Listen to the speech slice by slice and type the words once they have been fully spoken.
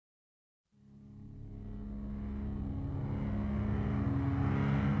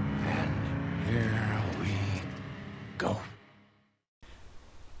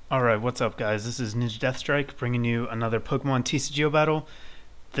Alright, what's up guys? This is NinjaDeathStrike bringing you another Pokemon TCGO battle.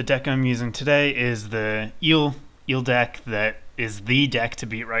 The deck I'm using today is the Eel deck that is the deck to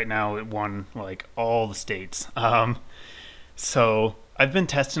beat right now. It won like all the states. So I've been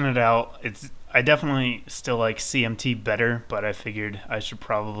testing it out. I definitely still like CMT better, but I figured I should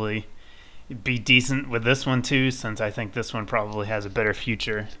probably be decent with this one too, since I think this one probably has a better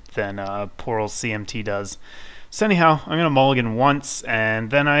future than poor old CMT does. So anyhow, I'm going to mulligan once,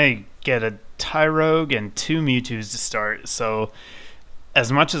 and then I get a Tyrogue and two Mewtwo's to start. So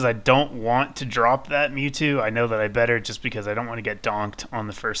as much as I don't want to drop that Mewtwo, I know that I better, just because I don't want to get donked on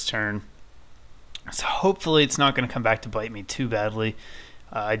the first turn. So hopefully it's not going to come back to bite me too badly.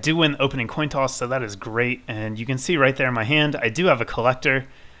 I do win the opening coin toss, so that is great. And you can see right there in my hand, I do have a Collector.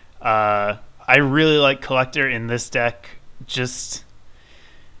 I really like Collector in this deck just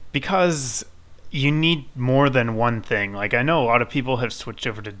because you need more than one thing. Like, I know a lot of people have switched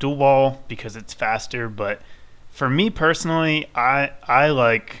over to Dual Ball because it's faster, but for me personally, I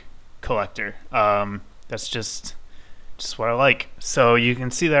like Collector. That's just what I like. So you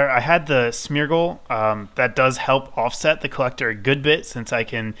can see there, I had the Smeargle. That does help offset the Collector a good bit, since I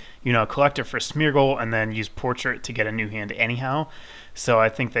can, Collector for Smeargle and then use Portrait to get a new hand anyhow. So I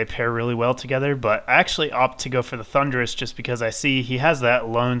think they pair really well together, but I actually opt to go for the Thunderous just because I see he has that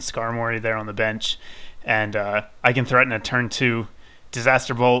lone Skarmory there on the bench, and I can threaten a turn 2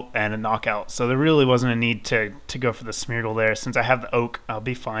 Disaster Bolt and a knockout. So there really wasn't a need to go for the Smeargle there. Since I have the Oak, I'll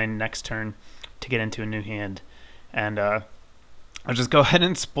be fine next turn to get into a new hand. And I'll just go ahead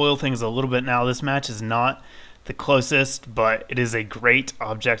and spoil things a little bit now. This match is not the closest, but it is a great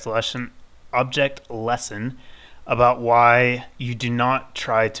object lesson about why you do not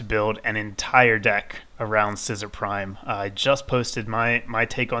try to build an entire deck around Scissor Prime. I just posted my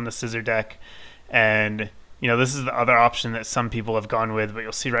take on the Scissor deck, and this is the other option that some people have gone with, but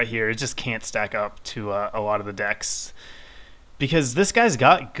you'll see right here, it just can't stack up to a lot of the decks, because this guy's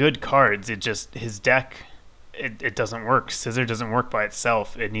got good cards. His deck, it doesn't work. Scissor doesn't work by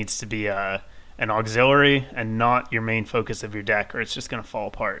itself. It needs to be an auxiliary and not your main focus of your deck, or it's just going to fall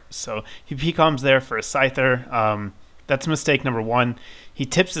apart. So he P-coms there for a Scyther. That's mistake number one. He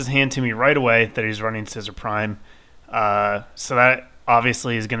tips his hand to me right away that he's running Scissor Prime. So that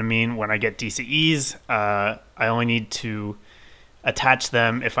obviously is going to mean when I get DCEs, I only need to attach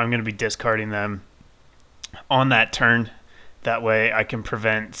them if I'm going to be discarding them on that turn. That way I can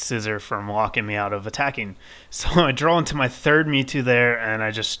prevent Scissor from locking me out of attacking. So I draw into my third Mewtwo there, and I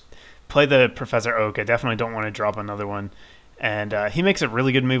just play the Professor Oak. I definitely don't want to drop another one. And he makes a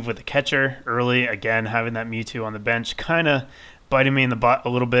really good move with the catcher early. Again, having that Mewtwo on the bench kind of biting me in the butt a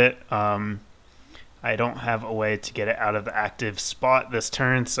little bit. I don't have a way to get it out of the active spot this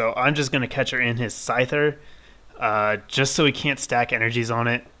turn, so I'm just going to catcher in his Scyther, just so he can't stack energies on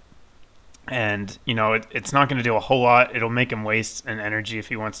it. And, it's not going to do a whole lot. It'll make him waste an energy if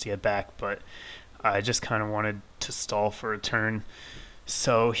he wants to get back, but I just kind of wanted to stall for a turn.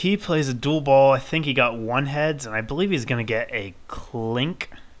 So he plays a Dual Ball. I think he got one heads, and I believe he's going to get a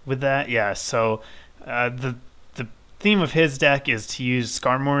Clink with that. Yeah, so the theme of his deck is to use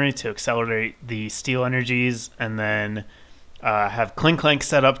Skarmory to accelerate the Steel energies, and then have Clink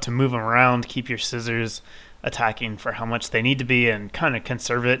set up to move them around, keep your Scissors attacking for how much they need to be, and kind of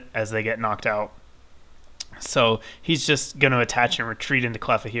conserve it as they get knocked out. So he's just going to attach and retreat into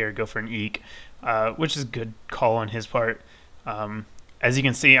Cleffa here, go for an Eek, which is a good call on his part. As you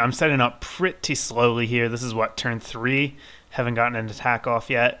can see, I'm setting up pretty slowly here. This is what, turn 3? Haven't gotten an attack off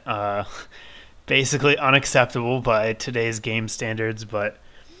yet. Basically unacceptable by today's game standards, but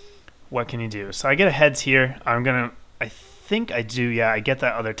what can you do? So I get a heads here. I think I do, yeah, I get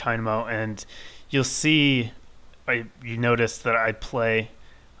that other Dynamo, and you'll see, you notice that I play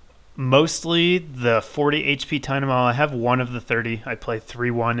mostly the 40 HP Dynamo. I have one of the 30. I play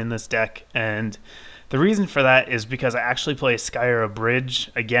 3-1 in this deck, and the reason for that is because I actually play Skyarrow Bridge.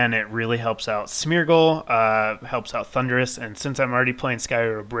 Again, it really helps out Smeargle, helps out Thunderous, and since I'm already playing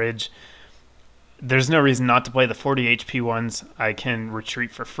Skyarrow Bridge, there's no reason not to play the 40 HP ones. I can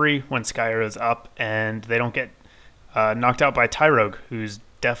retreat for free when Skyarrow's up, and they don't get knocked out by Tyrogue, who's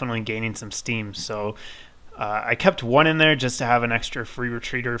definitely gaining some steam. So I kept one in there just to have an extra free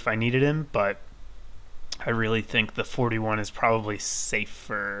retreater if I needed him, but I really think the 41 is probably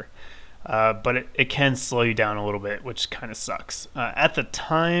safer. But it can slow you down a little bit, which kind of sucks. At the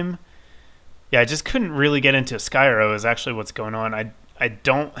time, yeah, I just couldn't really get into Skyarrow is actually what's going on. I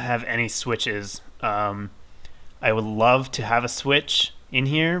don't have any switches. I would love to have a switch in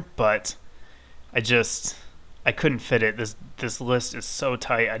here, but I couldn't fit it. This list is so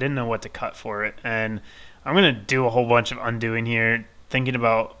tight. I didn't know what to cut for it, and I'm gonna do a whole bunch of undoing here, thinking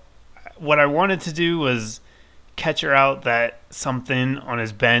about what I wanted to do was catcher out that something on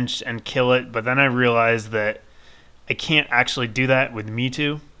his bench and kill it, but then I realized that I can't actually do that with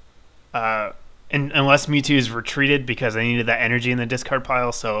Mewtwo. And unless Mewtwo is retreated, because I needed that energy in the discard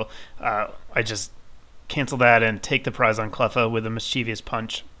pile, so I just cancel that and take the prize on Cleffa with a Mischievous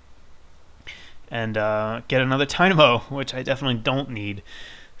Punch. And get another Dynamo, which I definitely don't need.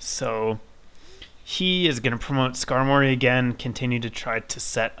 So he is going to promote Skarmory again, continue to try to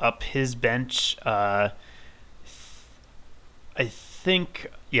set up his bench. I think,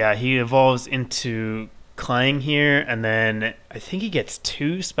 yeah, he evolves into Clang here, and then I think he gets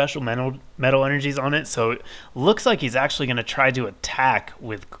 2 special metal energies on it, so it looks like he's actually going to try to attack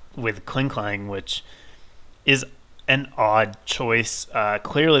with Kling, which is an odd choice.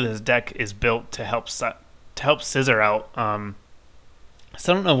 Clearly this deck is built to help Scizor out,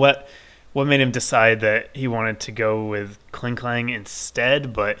 so I don't know what made him decide that he wanted to go with Kling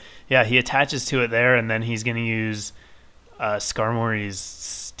instead, but yeah, he attaches to it there, and then he's going to use Skarmory's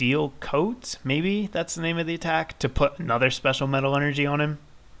Steel Coat, maybe that's the name of the attack, to put another special metal energy on him.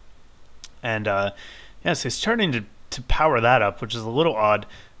 And yeah, so he's starting to power that up, which is a little odd.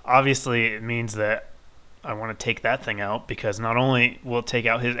 Obviously, it means that I want to take that thing out, because not only will it take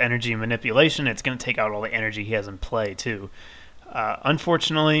out his energy manipulation, it's going to take out all the energy he has in play, too.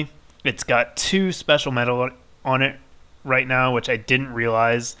 Unfortunately, it's got 2 special metal on it right now, which I didn't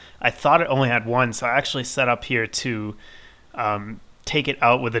realize. I thought it only had 1, so I actually set up here to take it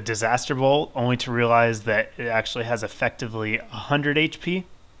out with a Disaster Bolt, only to realize that it actually has effectively 100 HP.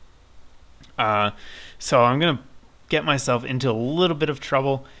 So I'm going to get myself into a little bit of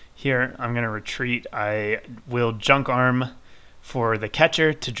trouble here. I'm going to retreat. I will Junk Arm for the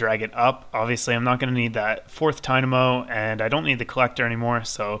catcher to drag it up. Obviously, I'm not going to need that 4th Dynamo, and I don't need the collector anymore,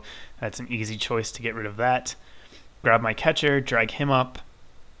 so that's an easy choice to get rid of that. Grab my catcher, drag him up,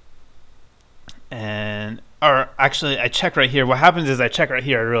 and or actually I check right here. What happens is I check right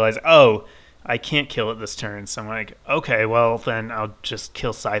here, I realize, oh, I can't kill it this turn, so I'm like, okay, well then I'll just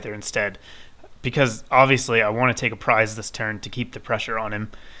kill Scyther instead, because obviously I want to take a prize this turn to keep the pressure on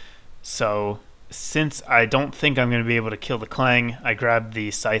him. So since I don't think I'm going to be able to kill the Clang, I grab the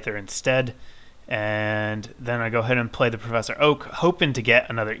Scyther instead, and then I go ahead and play the Professor Oak, hoping to get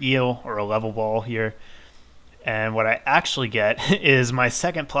another Eel or a level ball here. And what I actually get is my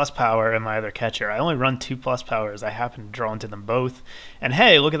 2nd plus power and my other catcher. I only run 2 plus powers. I happen to draw into them both. And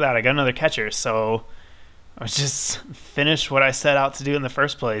hey, look at that, I got another catcher. So I just finish what I set out to do in the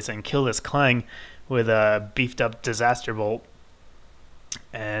first place and kill this Clang with a beefed up Disaster Bolt.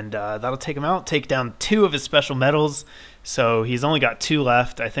 And that'll take him out, take down 2 of his special metals. So he's only got 2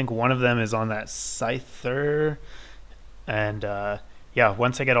 left. I think one of them is on that Scyther. And yeah,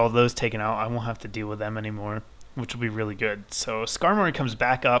 once I get all those taken out, I won't have to deal with them anymore, which will be really good. So Skarmory comes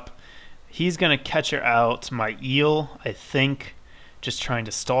back up. He's going to catcher out my Eel, I think, just trying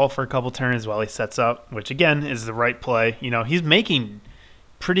to stall for a couple turns while he sets up, which again is the right play. You know, he's making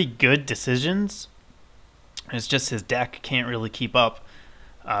pretty good decisions. It's just his deck can't really keep up.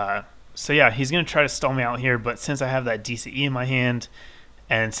 So yeah, he's going to try to stall me out here, but since I have that DCE in my hand,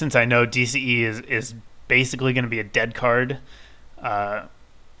 and since I know DCE is basically going to be a dead card,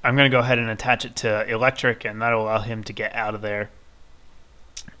 I'm going to go ahead and attach it to Electric, and that'll allow him to get out of there.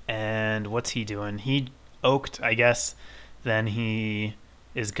 And what's he doing? He oaked, I guess. Then he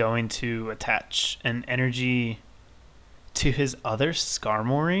is going to attach an energy to his other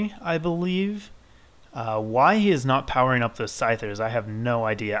Skarmory, I believe. Why he is not powering up those Scythers, I have no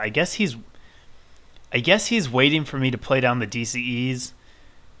idea. I guess he's waiting for me to play down the DCEs.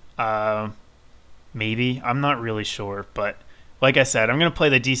 Maybe. I'm not really sure, but like I said, I'm going to play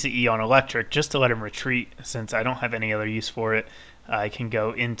the DCE on Electric just to let him retreat, since I don't have any other use for it. I can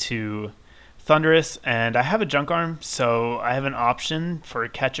go into Thundurus, and I have a Junk Arm, so I have an option for a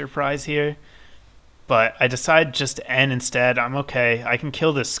catcher prize here. But I decide just to end instead. I'm okay. I can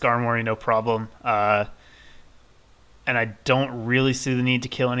kill this Skarmory, no problem. And I don't really see the need to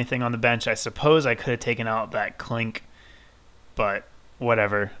kill anything on the bench. I suppose I could have taken out that Clink, but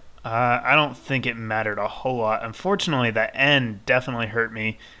whatever. I don't think it mattered a whole lot. Unfortunately, that end definitely hurt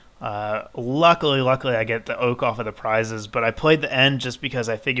me. Luckily, I get the Oak off of the prizes, but I played the end just because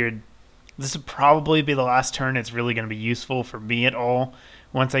I figured this would probably be the last turn it's really going to be useful for me at all.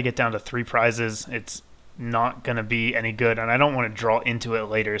 Once I get down to 3 prizes, it's not going to be any good, and I don't want to draw into it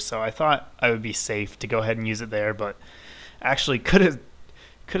later, so I thought I would be safe to go ahead and use it there, but actually could have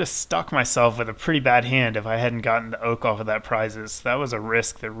stuck myself with a pretty bad hand if I hadn't gotten the Oak off of that prizes. That was a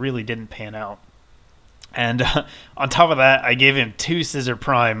risk that really didn't pan out. And on top of that, I gave him 2 Scizor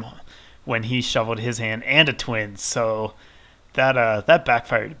Prime when he shoveled his hand, and a Twin, so that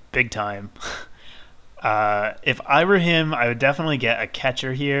backfired big time. If I were him, I would definitely get a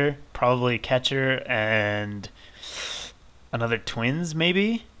catcher here, probably a catcher and another twins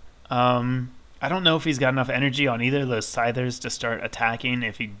maybe. I don't know if he's got enough energy on either of those scythers to start attacking.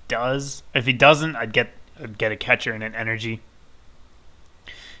 If he doesn't, I'd get a catcher and an energy,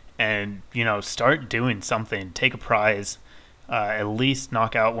 and start doing something. Take a prize, at least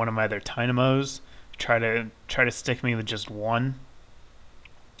knock out one of my other Dynamos. Try to stick me with just one.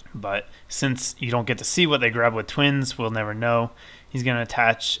 But since you don't get to see what they grab with twins, we'll never know. He's going to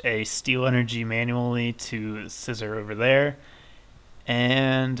attach a steel energy manually to Scissor over there.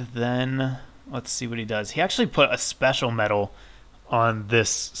 And then let's see what he does. He actually put a special metal on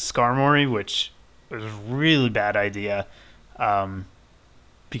this Skarmory, which was a really bad idea,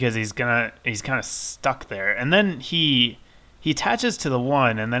 because he's kind of stuck there. And then he attaches to the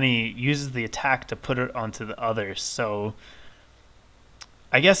one, and then he uses the attack to put it onto the other. So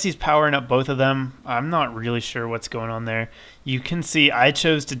I guess he's powering up both of them. I'm not really sure what's going on there. You can see I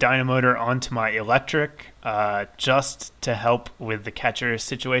chose to Dynamotor onto my Electric just to help with the catcher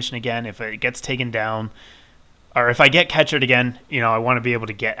situation again. If it gets taken down, or if I get catchered again, I want to be able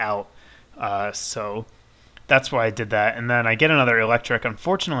to get out. So that's why I did that. And then I get another Electric.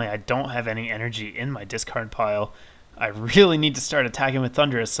 Unfortunately, I don't have any energy in my discard pile. I really need to start attacking with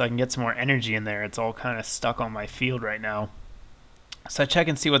Thunderous so I can get some more energy in there. It's all kind of stuck on my field right now. So I check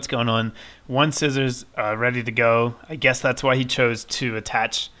and see what's going on. One Scissors ready to go. I guess that's why he chose to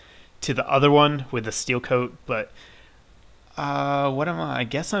attach to the other one with the steel coat. But what am I? I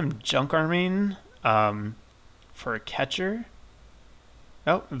guess I'm junk arming for a catcher.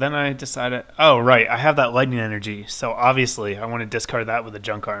 Oh, then I decided. Oh, right. I have that lightning energy. So obviously I want to discard that with a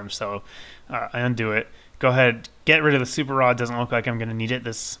junk arm. So I undo it. Go ahead. Get rid of the Super Rod. Doesn't look like I'm going to need it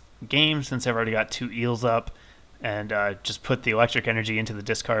this game since I've already got 2 eels up. And just put the electric energy into the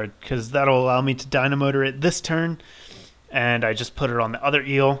discard, because that'll allow me to Dynamotor it this turn. And I just put it on the other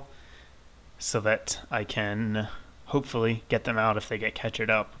eel so that I can hopefully get them out if they get catchered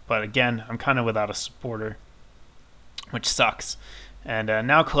up. But again, I'm kind of without a supporter, which sucks. And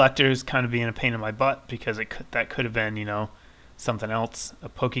now Collector's kind of being a pain in my butt, because that could have been, something else, a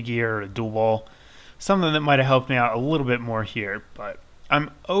Pokegear or a Dual Ball, something that might have helped me out a little bit more here. But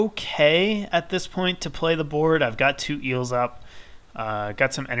I'm okay at this point to play the board. I've got 2 eels up,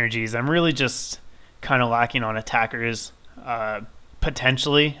 got some energies. I'm really just kind of lacking on attackers,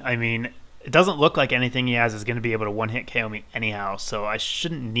 potentially. I mean, it doesn't look like anything he has is going to be able to one-hit KO me anyhow, so I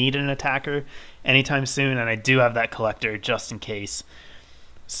shouldn't need an attacker anytime soon, and I do have that Collector just in case.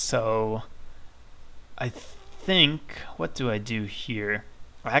 So I think, what do I do here?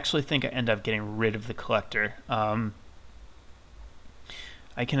 I actually think I end up getting rid of the Collector.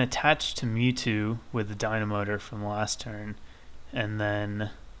 I can attach to Mewtwo with the Dynamotor from the last turn, and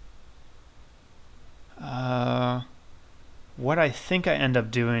then what I think I end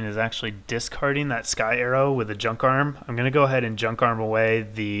up doing is actually discarding that Skyarrow with a Junk Arm. I'm going to go ahead and Junk Arm away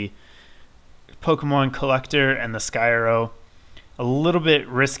the Pokemon Collector and the Skyarrow. A little bit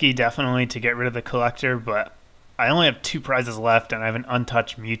risky, definitely, to get rid of the Collector, but I only have 2 prizes left, and I have an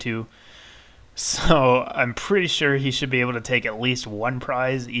untouched Mewtwo. So I'm pretty sure he should be able to take at least 1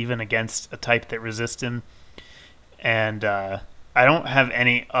 prize, even against a type that resists him. And I don't have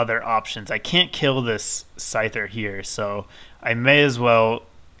any other options. I can't kill this Scyther here, so I may as well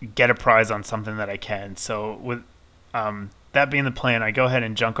get a prize on something that I can. So with that being the plan, I go ahead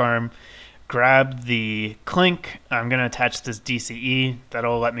and Junk Arm, grab the Clink. I'm going to attach this DCE.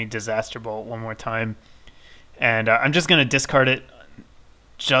 That'll let me Disaster Bolt one more time. And I'm just going to discard it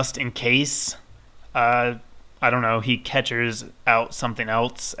just in case. I don't know, he catchers out something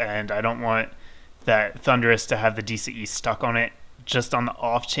else, and I don't want that Thunderous to have the DCE stuck on it. Just on the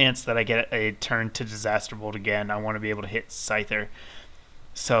off chance that I get a turn to Disaster Bolt again, I want to be able to hit Scyther.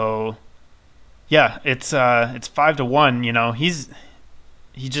 So yeah, it's 5-1.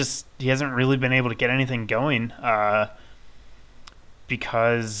 He hasn't really been able to get anything going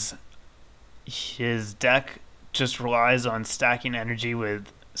because his deck just relies on stacking energy with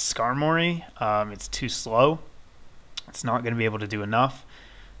Skarmory. It's too slow. It's not going to be able to do enough.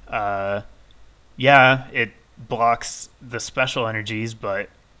 Yeah, it blocks the special energies, but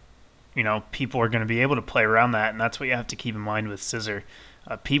people are going to be able to play around that, and that's what you have to keep in mind with Scissor.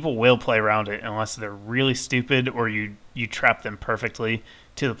 People will play around it unless they're really stupid, or you trap them perfectly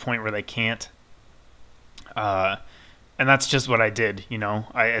to the point where they can't. And that's just what I did.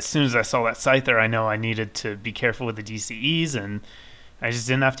 As soon as I saw that Scyther, I know I needed to be careful with the DCEs, and I just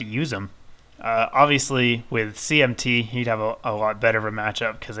didn't have to use them. Obviously, with CMT, he'd have a lot better of a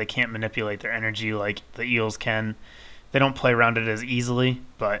matchup because they can't manipulate their energy like the Eels can. they don't play around it as easily,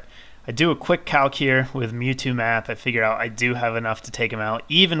 but I do a quick calc here with Mewtwo math. I figure out I do have enough to take him out,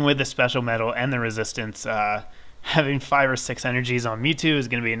 even with the special metal and the resistance. Having 5 or 6 energies on Mewtwo is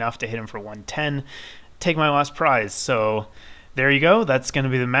going to be enough to hit him for 110, take my last prize. So there you go. That's going to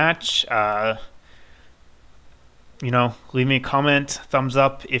be the match. Leave me a comment, thumbs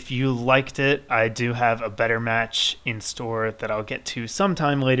up if you liked it. I do have a better match in store that I'll get to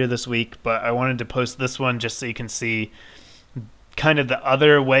sometime later this week, but I wanted to post this one just so you can see kind of the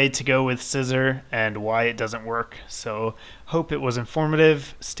other way to go with Scissor and why it doesn't work. So hope it was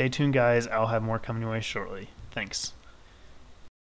informative. Stay tuned, guys. I'll have more coming your way shortly. Thanks.